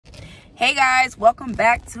Hey guys, welcome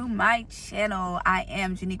back to my channel. I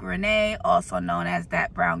am Janiqua Renee, also known as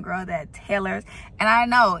that brown girl that tailors. And I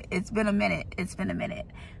know it's been a minute,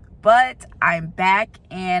 but I'm back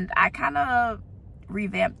and I kind of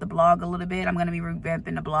revamped the blog a little bit. I'm going to be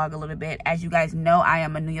revamping the blog a little bit. As you guys know, I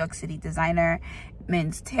am a New York City designer,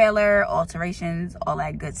 men's tailor, alterations, all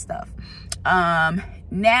that good stuff.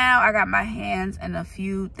 Now I got my hands in a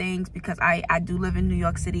few things because I do live in New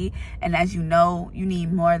York City, and as you know, you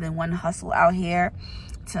need more than one hustle out here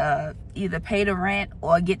to either pay the rent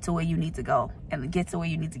or get to where you need to go and get to where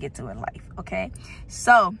you need to get to in life. Okay,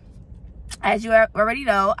 so as you already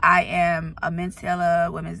know, I am a men's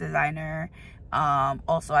tailor, women's designer.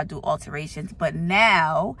 Also I do alterations, but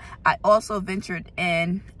now I also ventured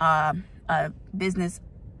in a business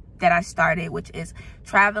that I started, which is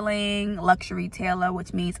traveling luxury tailor,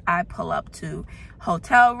 which means I pull up to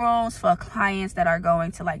hotel rooms for clients that are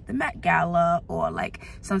going to like the Met Gala or like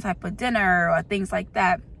some type of dinner or things like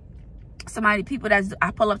that. I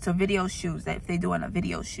pull up to video shoots, that if they're doing a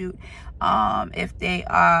video shoot, if they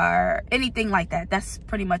are anything like that. That's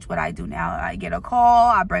pretty much what I do now. I get a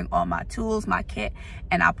call, I bring all my tools, my kit,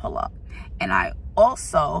 and I pull up. And I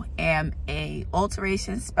also am a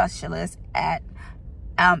alteration specialist at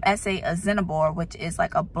S.A. Zinabor, which is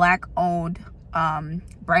like a black owned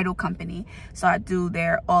bridal company. So I do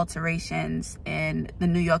their alterations in the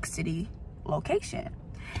New York City location,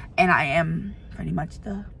 and I am pretty much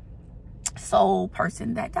the sole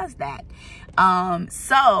person that does that.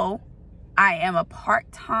 So I am a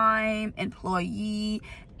part-time employee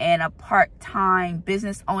and a part-time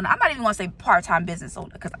business owner. I'm not even gonna say part-time business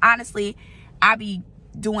owner, because honestly I be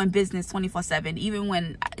doing business 24/7. Even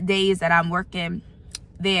when days that I'm working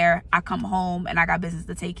there, I come home and I got business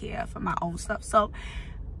to take care of for my own stuff. So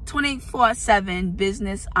 24/7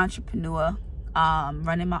 business entrepreneur,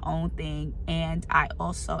 running my own thing. And I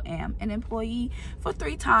also am an employee for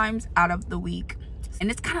 3 times out of the week.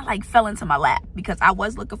 And it's kind of like fell into my lap because I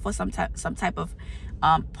was looking for some type of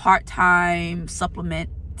part-time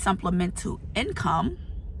supplemental income.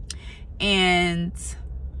 And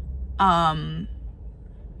I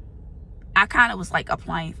kind of was like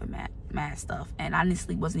applying for mad stuff, and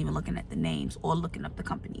honestly wasn't even looking at the names or looking up the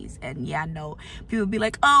companies. And yeah, I know people be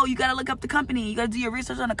like, oh, you gotta look up the company, you gotta do your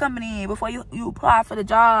research on the company before you apply for the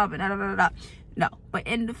job, and da, da, da, da. No, but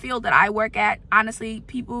in the field that I work at, honestly,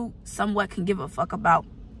 people somewhat can give a fuck about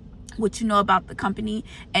what you know about the company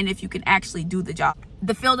and if you can actually do the job.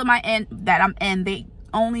 The field that I'm in, they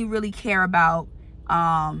only really care about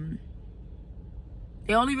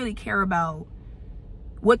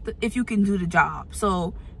if you can do the job.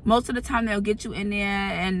 So most of the time they'll get you in there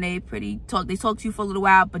and they talk to you for a little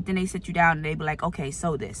while, but then they sit you down and they be like, okay,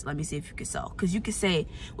 sew this, let me see if you can sew. Because you can say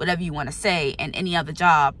whatever you want to say in any other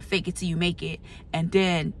job, fake it till you make it, and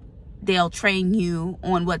then they'll train you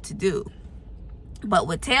on what to do. But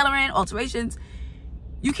with tailoring, alterations,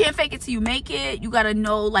 you can't fake it till you make it. You gotta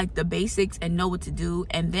know like the basics and know what to do.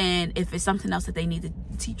 And then if it's something else that they need to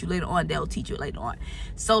teach you later on, they'll teach you later on.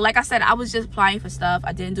 So like I said, I was just applying for stuff.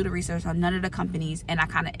 I didn't do the research on none of the companies, and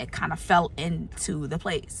it kind of fell into the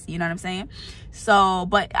place. You know what I'm saying? So,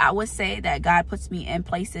 but I would say that God puts me in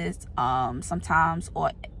places sometimes,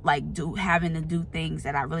 or like having to do things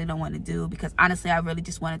that I really don't want to do, because honestly I really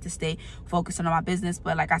just wanted to stay focused on my business.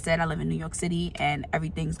 But like I said, I live in New York City and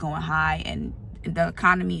everything's going high, and the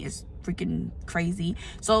economy is freaking crazy.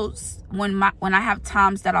 So when I have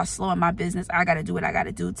times that are slow in my business, I gotta do what I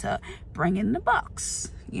gotta do to bring in the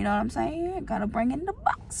bucks. You know what I'm saying? I gotta bring in the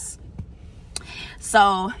bucks.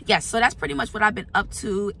 So yes, so that's pretty much what I've been up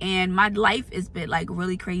to, and my life has been like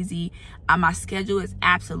really crazy. My schedule is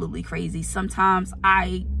absolutely crazy. Sometimes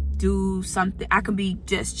I do something, I can be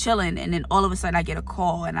just chilling, and then all of a sudden I get a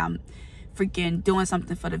call and I'm freaking doing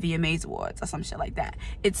something for the VMAs awards or some shit like that.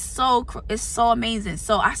 It's so amazing.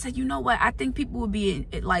 So I said, you know what, I think people would be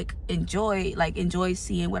enjoy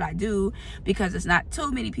seeing what I do, because it's not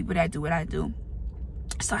too many people that do what I do.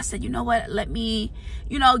 So I said, you know what, let me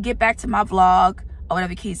get back to my vlog or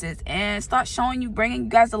whatever the case is, and start bringing you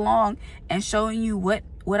guys along and showing you what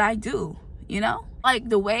I do. You know, like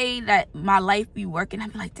the way that my life be working,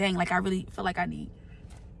 I'd be like, dang, like I really feel like I need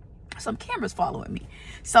some cameras following me.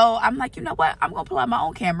 So I'm like, you know what, I'm gonna pull out my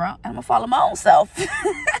own camera and I'm gonna follow my own self.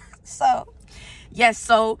 So yes,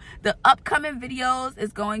 so the upcoming videos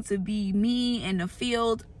is going to be me in the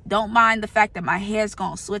field. Don't mind the fact that my hair's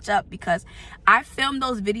gonna switch up, because I filmed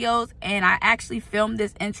those videos and I actually filmed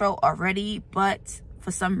this intro already, but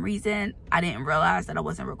for some reason I didn't realize that I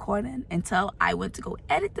wasn't recording until I went to go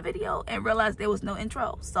edit the video and realized there was no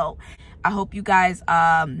intro. So I hope you guys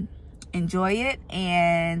enjoy it,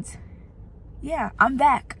 and yeah, I'm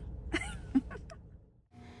back.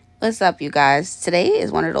 What's up, you guys? Today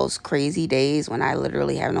is one of those crazy days when I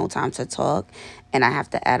literally have no time to talk and I have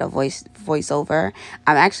to add a voiceover.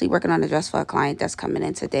 I'm actually working on a dress for a client that's coming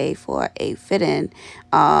in today for a fit-in,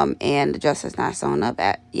 and the dress is not sewn up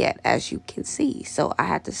yet, as you can see. So I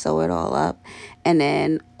had to sew it all up and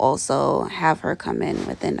then also have her come in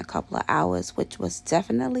within a couple of hours, which was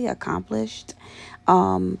definitely accomplished.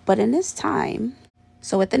 But in this time...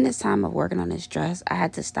 So within this time of working on this dress, I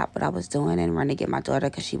had to stop what I was doing and run to get my daughter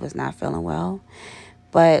because she was not feeling well.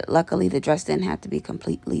 But luckily, the dress didn't have to be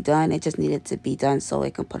completely done. It just needed to be done so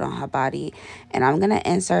it can put on her body. And I'm going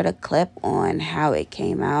to insert a clip on how it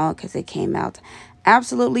came out because it came out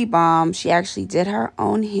absolutely bomb. She actually did her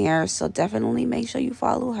own hair, so definitely make sure you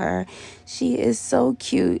follow her. She is so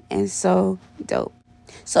cute and so dope.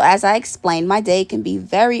 So as I explained, my day can be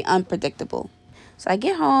very unpredictable. So I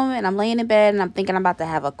get home and I'm laying in bed and I'm thinking I'm about to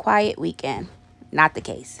have a quiet weekend. Not the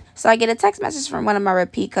case. So I get a text message from one of my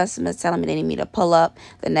repeat customers telling me they need me to pull up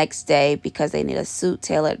the next day because they need a suit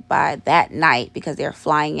tailored by that night because they're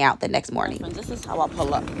flying out the next morning. This is how I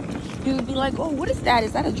pull up. You would be like, oh, what is that?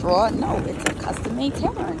 Is that a drawer? No, it's a custom-made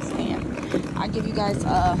tailoring stand. I'll give you guys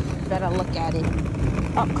a better look at it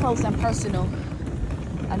up close and personal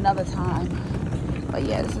another time. But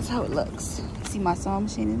yeah, this is how it looks. See my sewing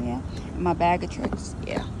machine in there? And my bag of tricks?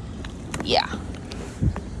 Yeah.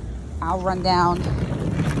 I'll run down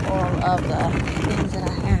all of the things that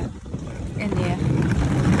I have in there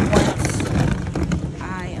once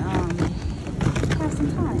I have some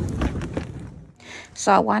time.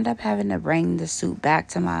 So I wound up having to bring the suit back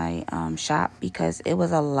to my shop because it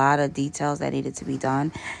was a lot of details that needed to be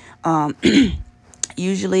done.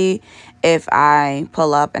 Usually, if I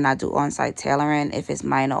pull up and I do on-site tailoring, if it's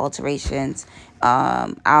minor alterations,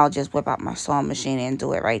 I'll just whip out my sewing machine and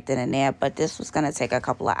do it right then and there. But this was going to take a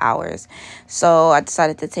couple of hours. So I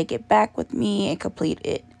decided to take it back with me and complete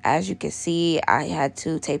it. As you can see, I had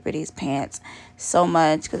to taper these pants so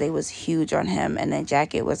much because they was huge on him. And the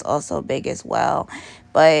jacket was also big as well.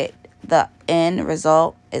 But the end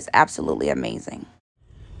result is absolutely amazing.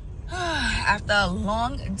 After a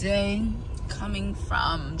long day coming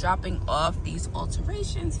from dropping off these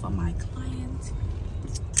alterations for my client,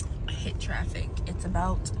 I hit traffic. It's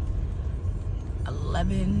about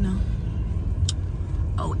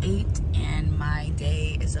 11:08 and my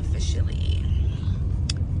day is officially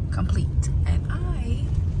complete, and I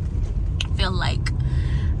feel like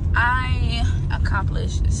I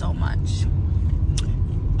accomplished so much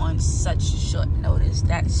on such short notice.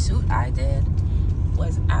 That suit I did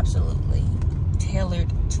was absolutely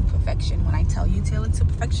tailored to perfection. When I tell you tailored to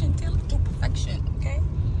perfection, okay?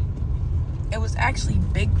 It was actually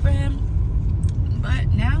big for him,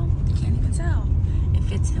 but now you can't even tell. It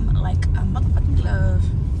fits him like a motherfucking glove.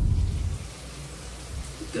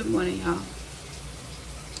 Good morning, y'all.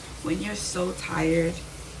 When you're so tired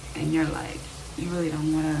and you're like, you really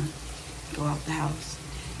don't want to go out the house,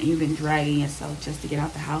 and you've been dragging yourself just to get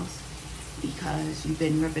out the house because you've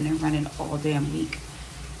been ripping and running all damn week,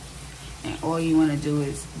 and all you want to do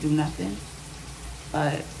is do nothing,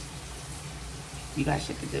 but you got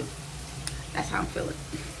shit to do. That's how I'm feeling.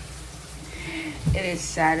 It is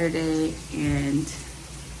Saturday, and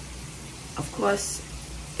of course,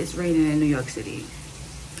 it's raining in New York City.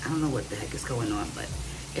 I don't know what the heck is going on, but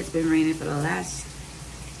it's been raining for the last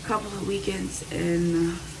couple of weekends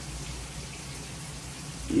in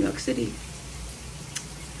New York City.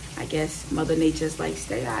 I guess Mother Nature's like,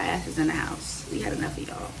 stay our asses in the house. We had enough of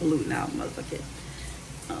y'all polluting our motherfucking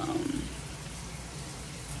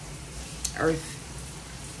earth.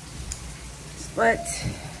 But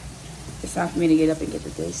it's time for me to get up and get the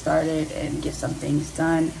day started and get some things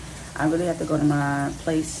done. I really have to go to my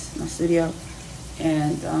place, my studio,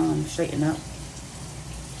 and straighten up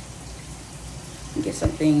and get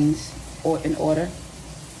some things in order.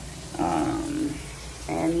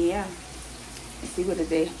 And yeah, let's see where the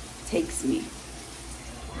day takes me.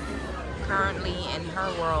 Currently in her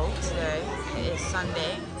world today, it is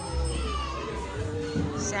Sunday.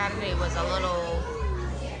 Saturday was a little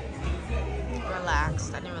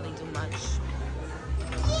relaxed. I didn't really do much.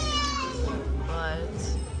 But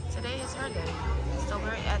today is her day. So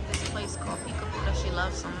we're at this place called Peekaboo that she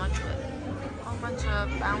loves so much with a whole bunch of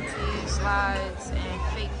bouncy slides and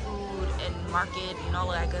fake food and market and all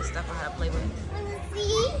of that good stuff for her to play with.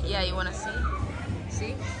 Yeah, you want to see?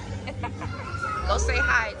 See? Go say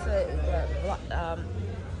hi to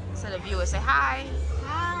the viewers. Say hi.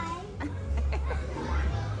 Hi.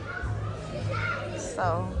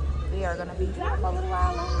 So we are gonna be here for a little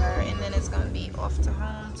while longer, and then it's gonna be off to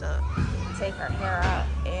home to take her hair out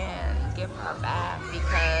and give her a bath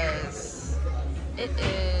because it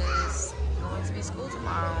is going to be school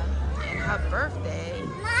tomorrow. her birthday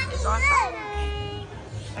is on Friday.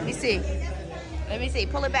 Let me see. Let me see.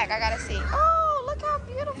 Pull it back. I gotta see. Oh, look how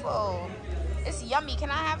beautiful. It's yummy. Can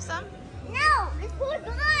I have some? No, it's for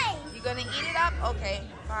guys. You gonna eat it up? Okay,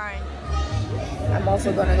 fine. I'm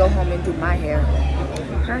also gonna go home and do my hair.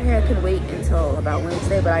 Her hair can wait until about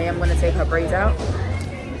Wednesday, but I am gonna take her braids out.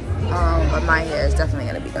 But my hair is definitely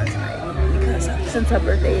gonna be done tonight because since her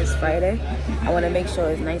birthday is Friday, I want to make sure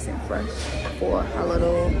it's nice and fresh for her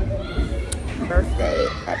little birthday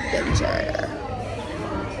adventure.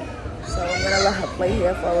 So I'm gonna let her play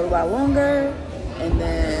here for a little while longer, and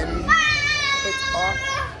then it's off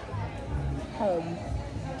home.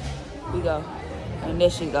 We go, and there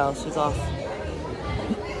she goes. She's off.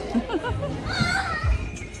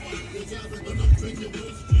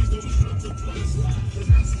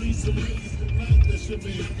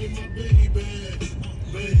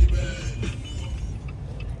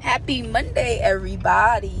 Happy Monday,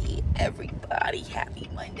 everybody. Happy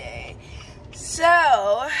Monday.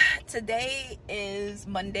 So today is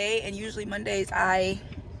Monday, and usually Mondays I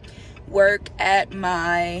work at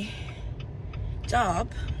my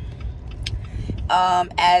job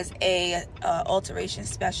as a alteration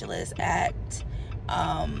specialist at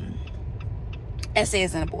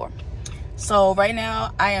SAS in a board. So right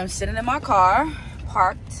now I am sitting in my car,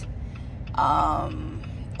 parked,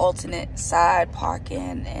 alternate side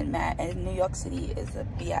parking, and New York City is a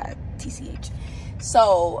BITCH.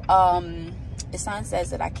 So the sign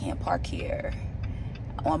says that I can't park here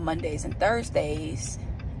on Mondays and Thursdays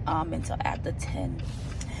until after 10,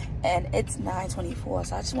 and it's 9:24.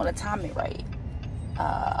 So I just want to time it right.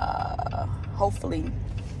 Hopefully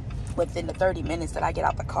within the 30 minutes that I get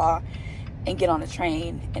out the car and get on the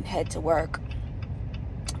train and head to work,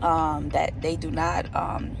 that they do not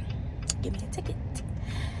give me a ticket,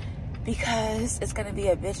 because it's gonna be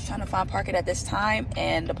a bitch trying to find parking at this time,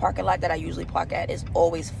 and the parking lot that I usually park at is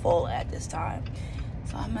always full at this time.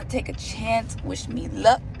 So I'm gonna take a chance. Wish me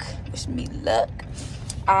luck.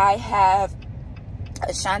 I have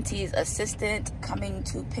Ashanti's assistant coming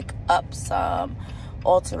to pick up some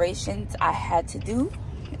alterations I had to do.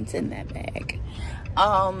 It's in that bag.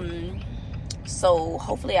 So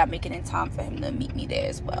hopefully I make it in time for him to meet me there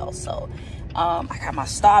as well. So I got my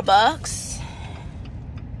Starbucks,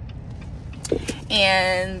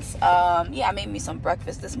 and yeah, I made me some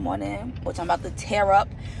breakfast this morning, which I'm about to tear up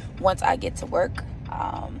once I get to work.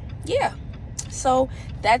 Yeah, so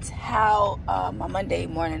that's how my Monday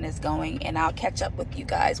morning is going, and I'll catch up with you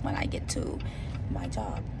guys when I get to my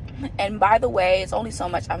job. And by the way, it's only so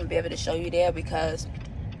much I'm gonna be able to show you there, because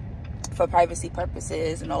for privacy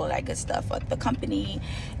purposes and all of that good stuff for the company,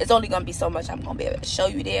 it's only gonna be so much I'm gonna be able to show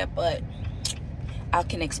you there, but I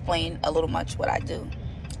can explain a little much what I do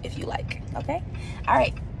if you like. Okay, all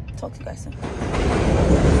right, talk to you guys soon.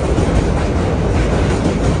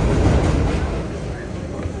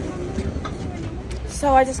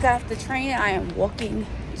 So I just got off the train. I am walking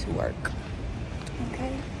to work.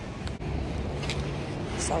 Okay,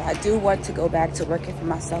 so I do want to go back to working for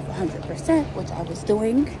myself 100%, which I was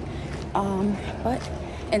doing, but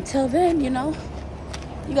until then, you know,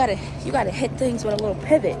 you gotta hit things with a little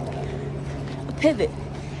pivot. A pivot.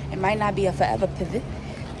 It might not be a forever pivot,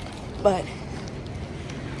 but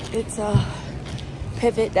it's a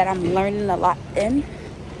pivot that I'm learning a lot in.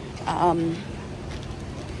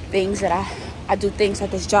 Things that I do things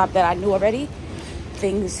at this job that I knew already,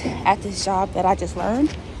 things at this job that I just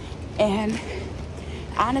learned. And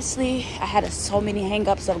honestly, I had so many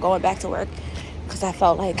hang-ups of going back to work because I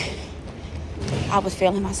felt like I was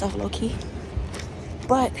failing myself low-key.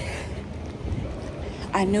 But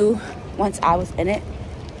I knew once I was in it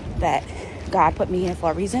that God put me in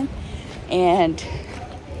for a reason, and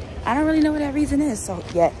I don't really know what that reason is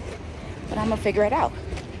yet, but I'm gonna figure it out.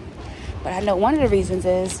 But I know one of the reasons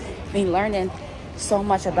is me learning so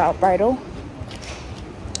much about bridal.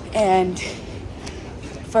 And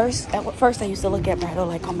at first I used to look at bridal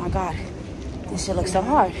like, oh my God, this shit looks so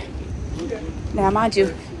hard. Now mind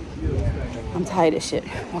you, I'm tired of shit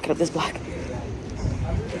walking up this block.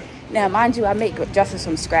 Now mind you, I make dresses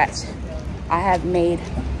from scratch. I have made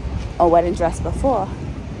a wedding dress before,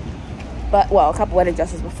 well, a couple wedding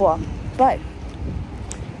dresses before, but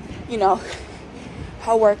you know,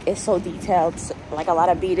 her work is so detailed, like a lot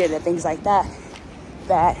of beaded and things like that,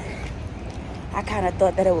 that I kind of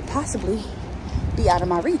thought that it would possibly be out of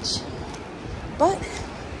my reach. But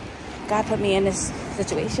God put me in this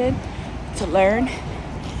situation to learn,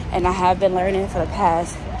 and I have been learning for the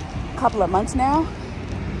past couple of months now,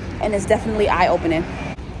 and it's definitely eye-opening.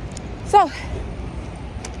 So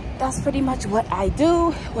that's pretty much what I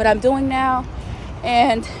do, what I'm doing now.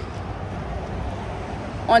 And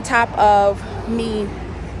on top of me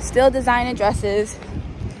still designing dresses,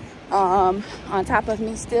 on top of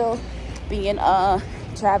me still being a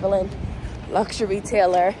traveling luxury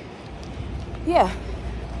tailor. Yeah,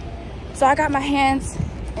 so I got my hands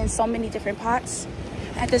in so many different pots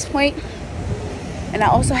at this point. And I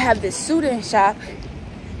also have this suiting shop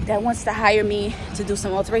that wants to hire me to do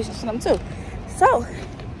some alterations for them too. So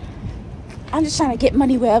I'm just trying to get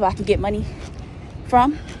money wherever I can get money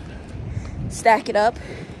from, stack it up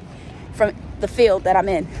from the field that I'm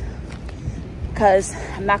in. Because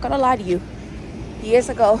I'm not gonna lie to you, years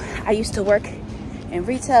ago I used to work in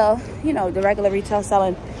retail, you know, the regular retail,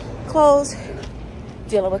 selling clothes,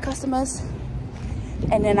 dealing with customers.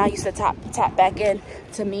 And then I used to tap back in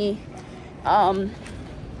to me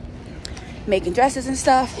making dresses and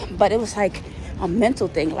stuff, but it was like a mental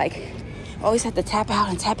thing. Like, I always have to tap out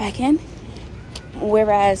and tap back in.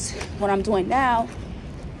 Whereas what I'm doing now,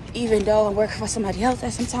 even though I'm working for somebody else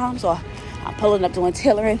at sometimes, or I'm pulling up doing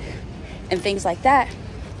tailoring and things like that,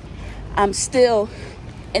 I'm still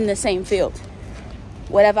in the same field.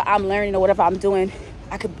 Whatever I'm learning or whatever I'm doing,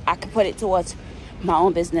 I could put it towards my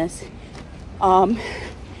own business. You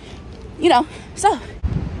know, so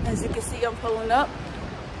as you can see, I'm pulling up.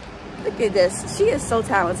 Look at this. She is so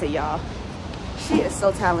talented, y'all. She is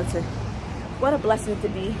so talented. What a blessing to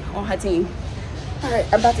be on her team. All right,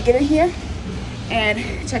 I'm about to get in here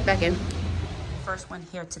and check back in. First one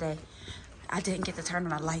here today. I didn't get to turn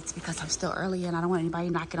on the lights because I'm still early and I don't want anybody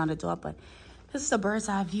knocking on the door, but this is a bird's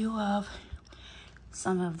eye view of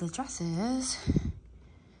some of the dresses.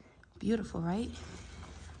 Beautiful, right?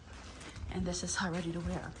 And this is her ready to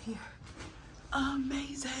wear up here.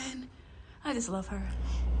 Amazing. I just love her.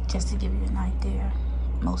 Just to give you an idea,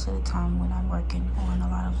 most of the time when I'm working on a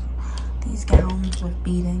lot of these gowns with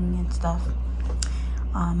beading and stuff,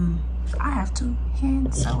 I have to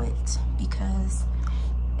hand sew it because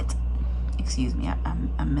it's, excuse me,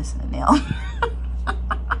 I'm missing a nail.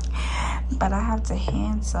 But I have to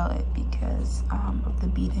hand sew it because of the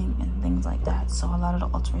beading and things like that. So a lot of the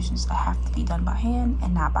alterations have to be done by hand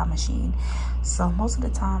and not by machine. So most of the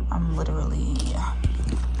time I'm literally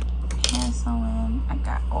hand sewing. I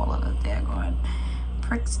got all of the daggone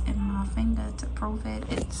pricks in my finger to prove it.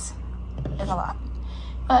 It's a lot,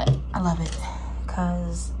 but I love it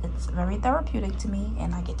because it's very therapeutic to me,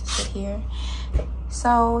 and I get to sit here,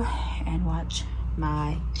 sew, and watch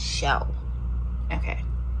my show. Okay,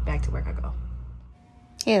 back to work I go.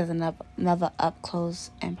 Here's another up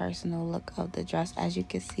close and personal look of the dress. As you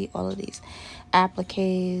can see, all of these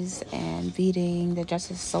appliques and beading. The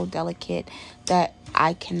dress is so delicate that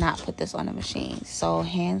I cannot put this on a machine. So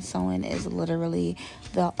hand sewing is literally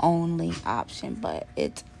the only option, but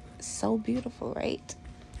it's so beautiful, right?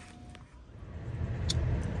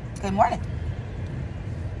 Good morning.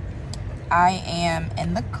 I am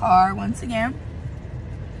in the car once again,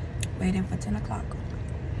 waiting for 10 o'clock.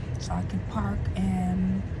 So I can park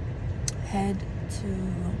and head to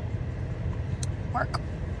work.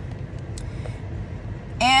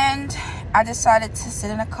 And I decided to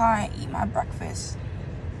sit in the car and eat my breakfast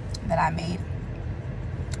that I made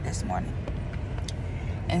this morning,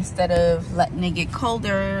 instead of letting it get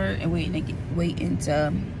colder and waiting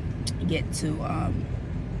to get to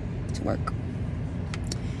work.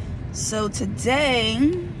 So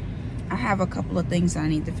today I have a couple of things I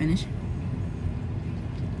need to finish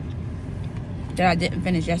that I didn't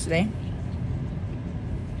finish yesterday,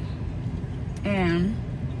 and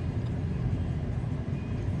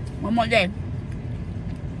one more day,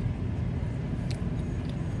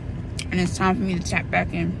 and it's time for me to tap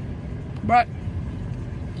back in, but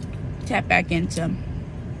tap back into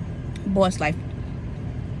boss life.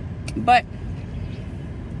 But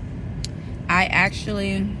I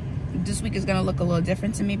actually, this week is gonna look a little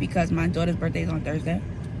different to me because my daughter's birthday is on Thursday.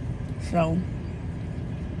 So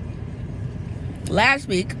last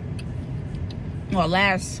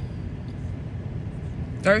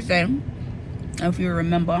Thursday, if you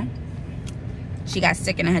remember, she got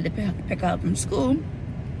sick and I had to pick her up from school.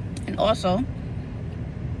 And also,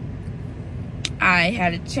 I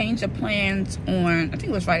had to change the plans on, I think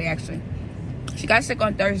it was Friday actually. She got sick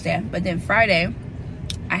on Thursday, but then Friday,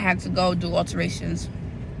 I had to go do alterations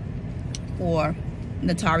for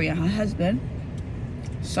Natalia and her husband.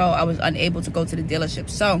 So I was unable to go to the dealership.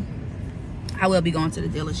 So I will be going to the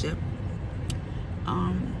dealership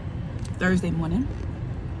Thursday morning.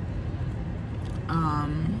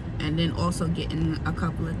 And then also getting a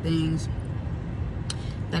couple of things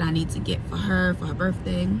that I need to get for her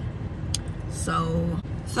birthday. So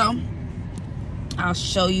I'll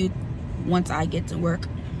show you once I get to work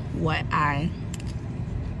what I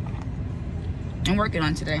am working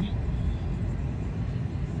on today.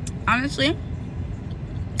 honestly,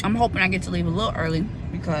 I'm hoping I get to leave a little early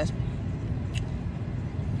because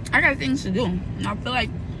I got things to do. And I feel like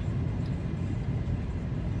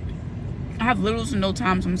I have little to no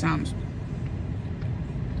time sometimes.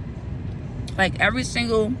 Like every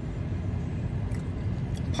single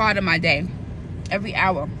part of my day, every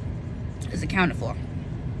hour is accounted for.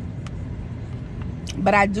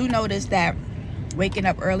 But I do notice that waking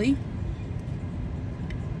up early,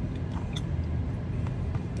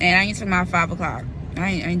 and I ain't talking about 5 o'clock. I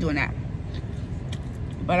ain't doing that.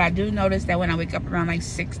 But I do notice that when I wake up around like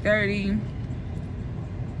 6:30,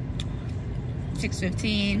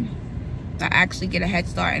 6:15, I actually get a head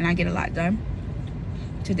start and I get a lot done.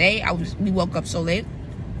 Today we woke up so late.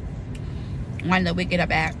 I ended up waking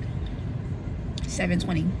up at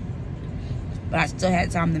 7:20, but I still had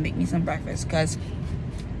time to make me some breakfast because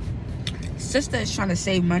sister is trying to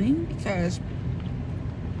save money because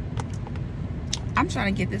I'm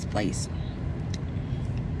trying to get this place.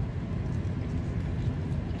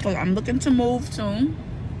 So I'm looking to move soon,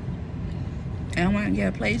 and I want to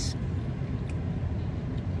get a place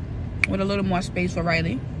with a little more space for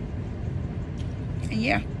Riley. And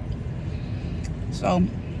yeah, so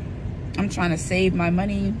I'm trying to save my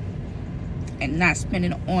money and not spend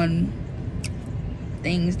it on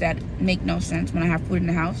things that make no sense when I have food in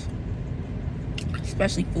the house,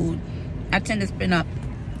 especially food. I tend to spend up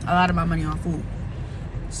a lot of my money on food,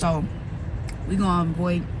 so we're gonna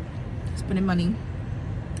avoid spending money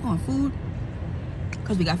on food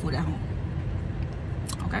because we got food at home.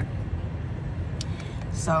 Okay,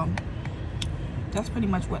 so that's pretty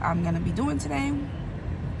much what I'm gonna be doing today.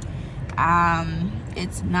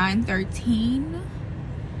 It's 9:13.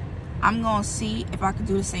 I'm gonna see if I could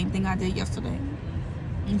do the same thing I did yesterday,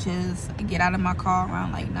 which is get out of my car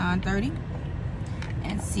around like 9:30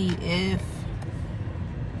 and see if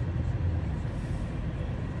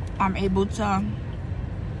I'm able to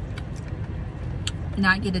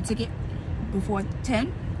not get a ticket before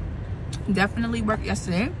 10. Definitely worked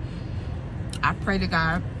yesterday. I pray to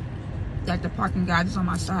God that the parking guide is on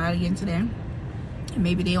my side again today, and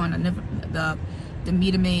maybe they on the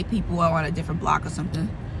meter maid people are on a different block or something,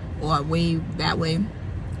 or way that way,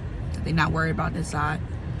 that they're not worried about this side.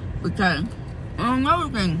 Because another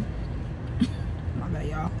thing, my bad,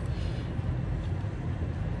 y'all.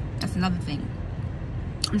 That's another thing.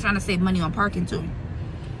 I'm trying to save money on parking too.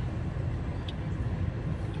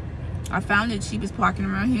 I found the cheapest parking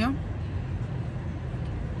around here.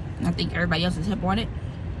 And I think everybody else is hip on it.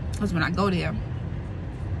 Because when I go there,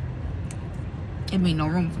 it made no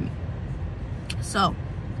room for me. So,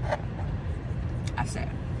 I said,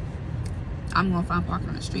 I'm going to find parking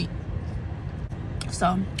on the street.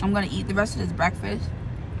 So, I'm going to eat the rest of this breakfast,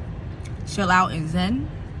 chill out and zen.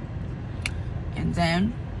 And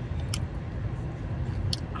then,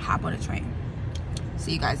 hop on a train.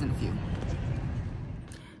 See you guys in a few.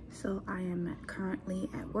 So I am currently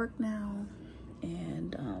at work now,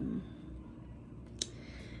 and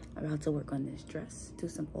about to work on this dress, do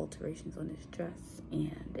some alterations on this dress,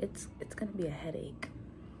 and it's gonna be a headache.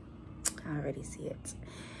 I already see it.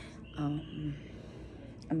 I'm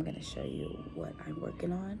gonna show you what I'm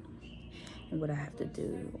working on and what I have to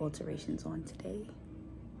do alterations on today,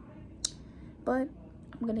 but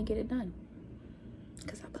I'm gonna get it done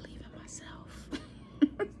because I believe in myself.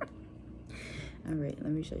 All right,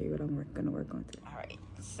 let me show you what I'm gonna work on today. All right,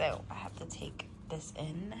 so I have to take this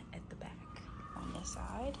in at the back on this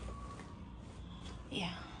side.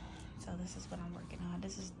 Yeah, so this is what I'm working on.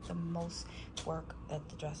 This is the most work that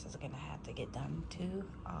the dress is gonna have to get done too.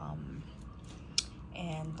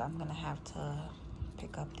 And I'm gonna have to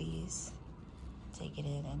pick up these, take it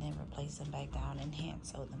in, and then replace them back down and hand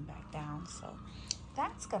sew them back down. So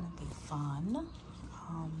that's gonna be fun.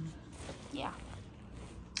 Yeah.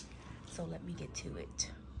 So let me get to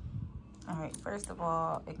it. All right, first of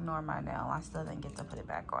all, ignore my nail. I still didn't get to put it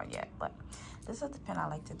back on yet, but this is the pen I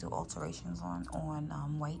like to do alterations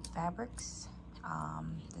on white fabrics.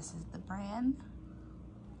 This is the brand,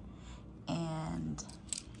 and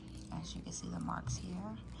as you can see the marks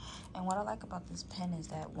here. And what I like about this pen is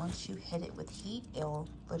that once you hit it with heat, it'll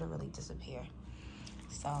literally disappear.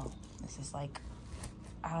 So this is like,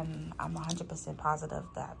 I'm 100% positive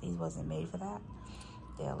that these wasn't made for that.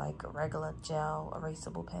 They're like regular gel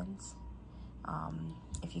erasable pens.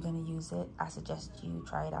 If you're gonna use it, I suggest you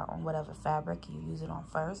try it out on whatever fabric you use it on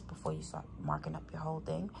first before you start marking up your whole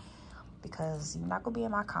thing, because you're not gonna be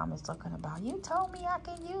in my comments talking about, you told me I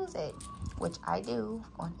can use it, which I do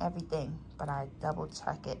on everything, but I double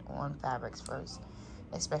check it on fabrics first,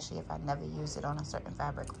 especially if I never use it on a certain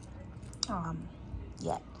fabric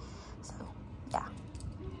yet. So yeah,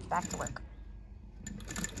 back to work.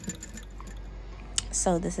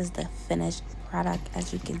 So this is the finished product.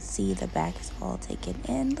 As you can see, the back is all taken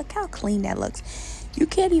in. Look how clean that looks. You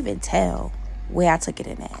can't even tell where I took it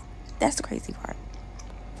in at. That's the crazy part.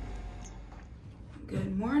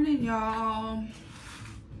 Good morning, y'all.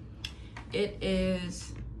 It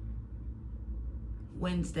is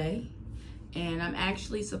Wednesday, and I'm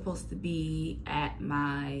actually supposed to be at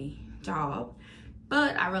my job,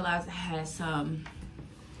 but I realized I had some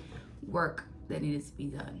work that needed to be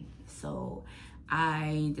done, so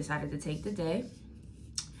I decided to take the day,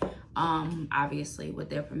 obviously with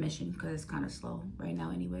their permission, because it's kind of slow right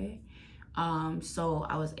now anyway. So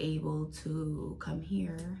I was able to come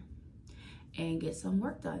here and get some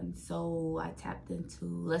work done. So I tapped into,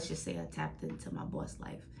 let's just say I tapped into my boss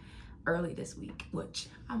life early this week, which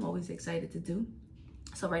I'm always excited to do.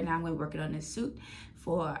 So right now I'm going to be working on this suit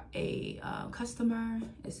for a customer.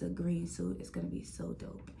 It's a green suit. It's going to be so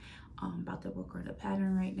dope. I'm about to work on the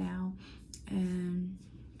pattern right now, and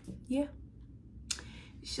yeah, it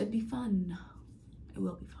should be fun. It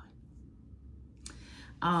will be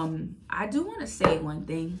fun. I do want to say one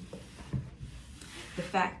thing. The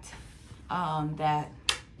fact that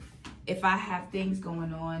if I have things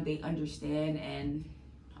going on, they understand, and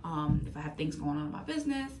if I have things going on in my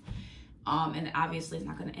business, and obviously it's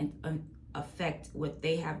not going to affect what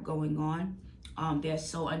they have going on, they're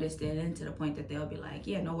so understanding to the point that they'll be like,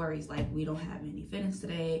 yeah, no worries, like we don't have any fittings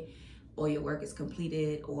today, or your work is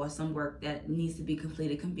completed, or some work that needs to be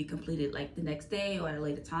completed can be completed like the next day or at a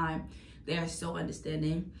later time. They are so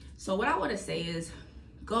understanding. So what I want to say is,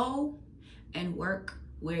 go and work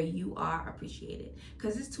where you are appreciated,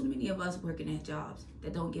 because there's too many of us working at jobs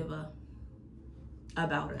that don't give a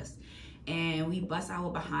about us, and we bust our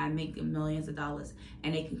behind making millions of dollars,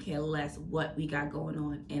 and they can care less what we got going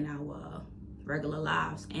on in our regular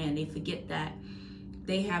lives, and they forget that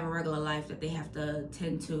they have a regular life that they have to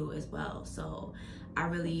tend to as well. So I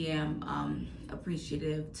really am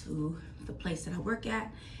appreciative to the place that I work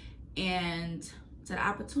at and to the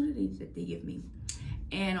opportunities that they give me.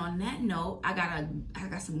 And on that note, I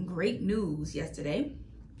got some great news yesterday.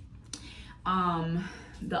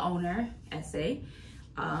 The owner, SA,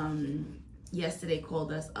 yesterday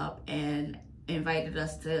called us up and invited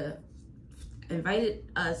us to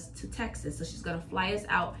Texas. So she's gonna fly us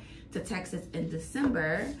out to Texas in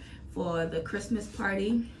December for the Christmas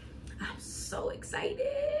party. I'm so excited.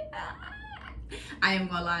 I am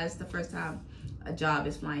gonna lie, it's the first time a job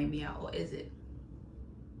is flying me out, or is it?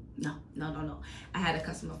 No. I had a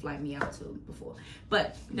customer fly me out too before,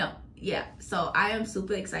 but no, yeah. So I am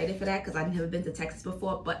super excited for that, because I've never been to Texas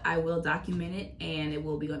before, but I will document it and it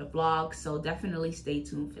will be on the vlog. So definitely stay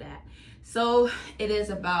tuned for that. So it is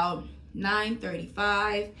about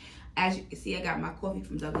 9:35. As you can see, I got my coffee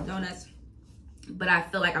from Dunkin' Donuts, but I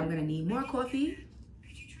feel like I'm gonna need more coffee.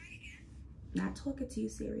 Not talking to you,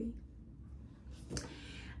 Siri.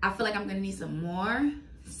 I feel like I'm gonna need some more.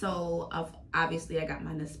 So obviously I got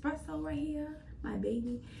my Nespresso right here, my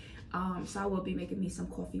baby. So I will be making me some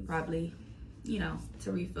coffee probably, you know,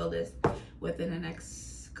 to refill this within the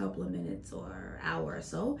next couple of minutes or hour or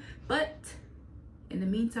so. But in the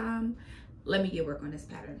meantime, let me get work on this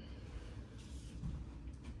pattern.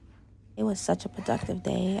 It was such a productive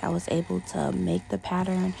day. I was able to make the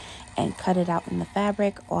pattern and cut it out in the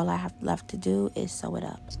fabric. All I have left to do is sew it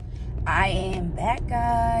up. I am back,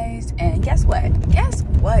 guys, and guess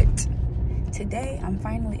what? Today I'm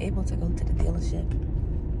finally able to go to the dealership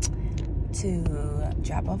to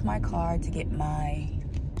drop off my car to get my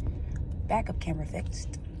backup camera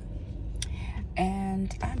fixed,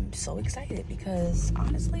 and I'm so excited because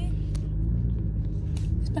honestly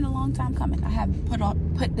it's been a long time coming. I have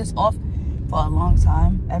put this off for a long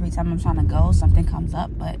time. Every time I'm trying to go, something comes up,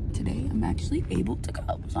 but today I'm actually able to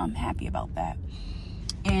go, so I'm happy about that.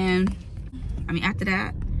 And I mean, after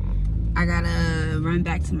that, I gotta run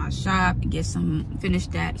back to my shop and get finish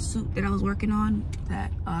that suit that I was working on,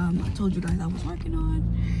 that I told you guys I was working on.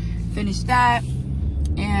 Finish that,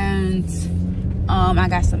 and I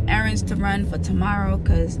got some errands to run for tomorrow,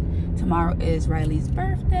 because tomorrow is Riley's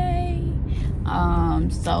birthday.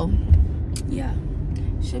 So yeah,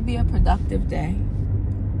 should be a productive day.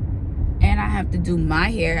 And I have to do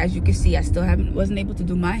my hair. As you can see, I still wasn't able to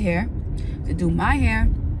do my hair. To do my hair,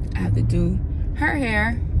 I have to do her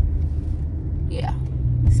hair. Yeah,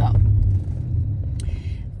 so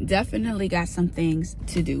definitely got some things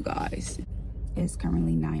to do, guys. It's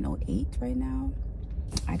currently 9:08 right now.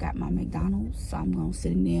 I got my McDonald's, so I'm gonna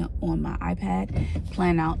sit in there on my iPad,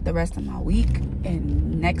 plan out the rest of my week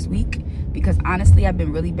and next week, because honestly I've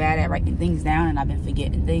been really bad at writing things down and I've been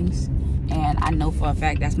forgetting things, and I know for a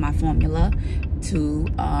fact that's my formula to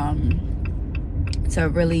to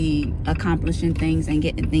really accomplishing things and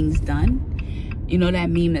getting things done. You know that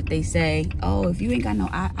meme that they say, oh, if you ain't got no,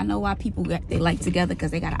 I know why people they like together,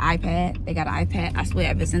 because they got an iPad. They got an iPad. I swear,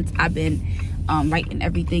 ever since I've been writing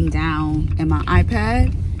everything down in my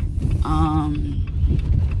iPad,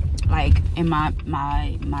 like in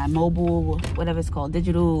my mobile, whatever it's called,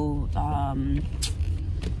 digital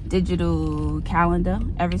calendar.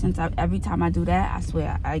 Every time I do that, I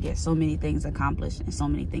swear I get so many things accomplished and so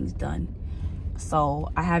many things done.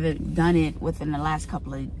 So I haven't done it within the last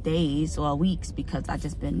couple of days or weeks because I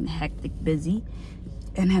just been hectic busy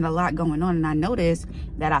and had a lot going on. And I noticed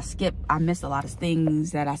that I missed a lot of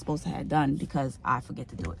things that I supposed to have done because I forget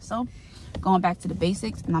to do it. So going back to the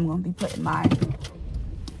basics, and I'm going to be putting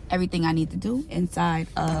everything I need to do inside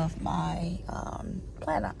of my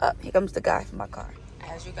planner. Oh, here comes the guy from my car.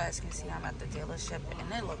 As you guys can see, I'm at the dealership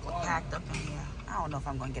and they look packed up in here. I don't know if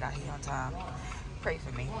I'm going to get out here on time. Pray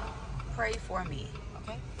for me. Pray for me,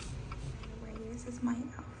 okay? This is my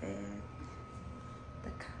outfit. The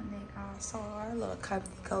conic a little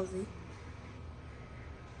cozy.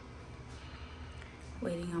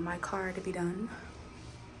 Waiting on my car to be done.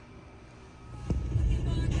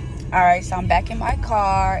 All right, so I'm back in my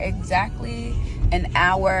car. Exactly an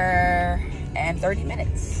hour and 30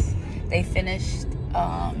 minutes. They finished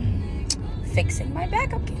fixing my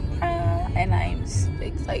backup camera, and I'm super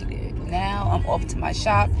excited. Now I'm off to my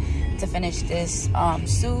shop to finish this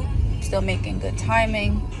suit. Still making good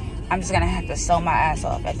timing. I'm just gonna have to sew my ass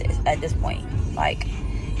off at this point, like,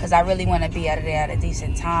 because I really want to be out of there at a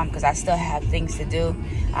decent time, because I still have things to do.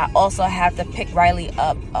 I also have to pick Riley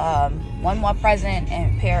up one more present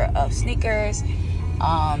and a pair of sneakers.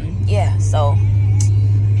 Yeah, so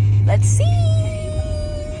let's see.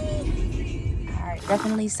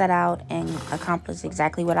 Definitely set out and accomplished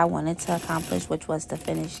exactly what I wanted to accomplish, which was to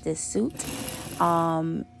finish this suit.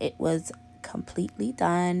 It was completely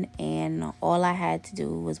done, and all I had to do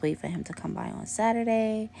was wait for him to come by on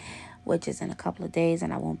Saturday, which is in a couple of days,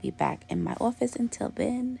 and I won't be back in my office until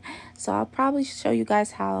then. So I'll probably show you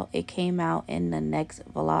guys how it came out in the next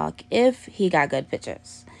vlog if he got good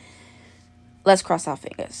pictures. Let's cross our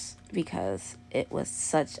fingers, because it was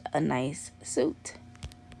such a nice suit.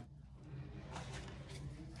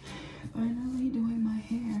 Finally doing my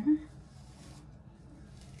hair,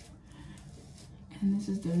 and this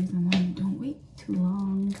is the reason why you don't wait too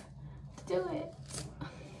long to do it.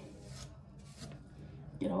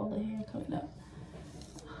 Get all the hair covered up.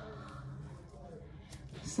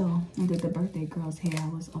 So I did the birthday girl's hair. I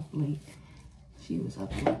was up late. She was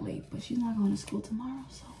up late, but she's not going to school tomorrow,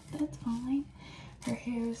 so that's fine. Her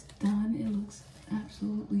hair is done. It looks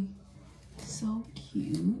absolutely so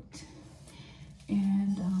cute.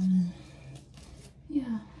 And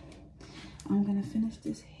yeah, I'm gonna finish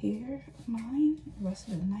this hair of mine the rest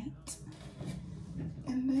of the night,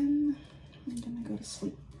 and then I'm gonna go to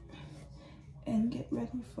sleep and get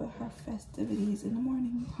ready for her festivities in the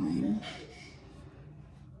morning time.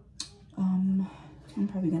 I'm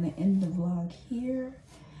probably gonna end the vlog here,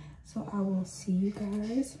 so I will see you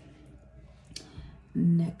guys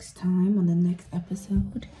next time on the next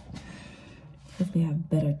episode. Hopefully I have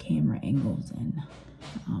better camera angles and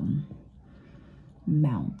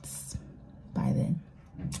mounts by then.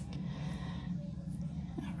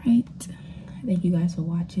 All right, thank you guys for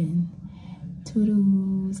watching.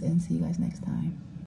 Toodles, and see you guys next time.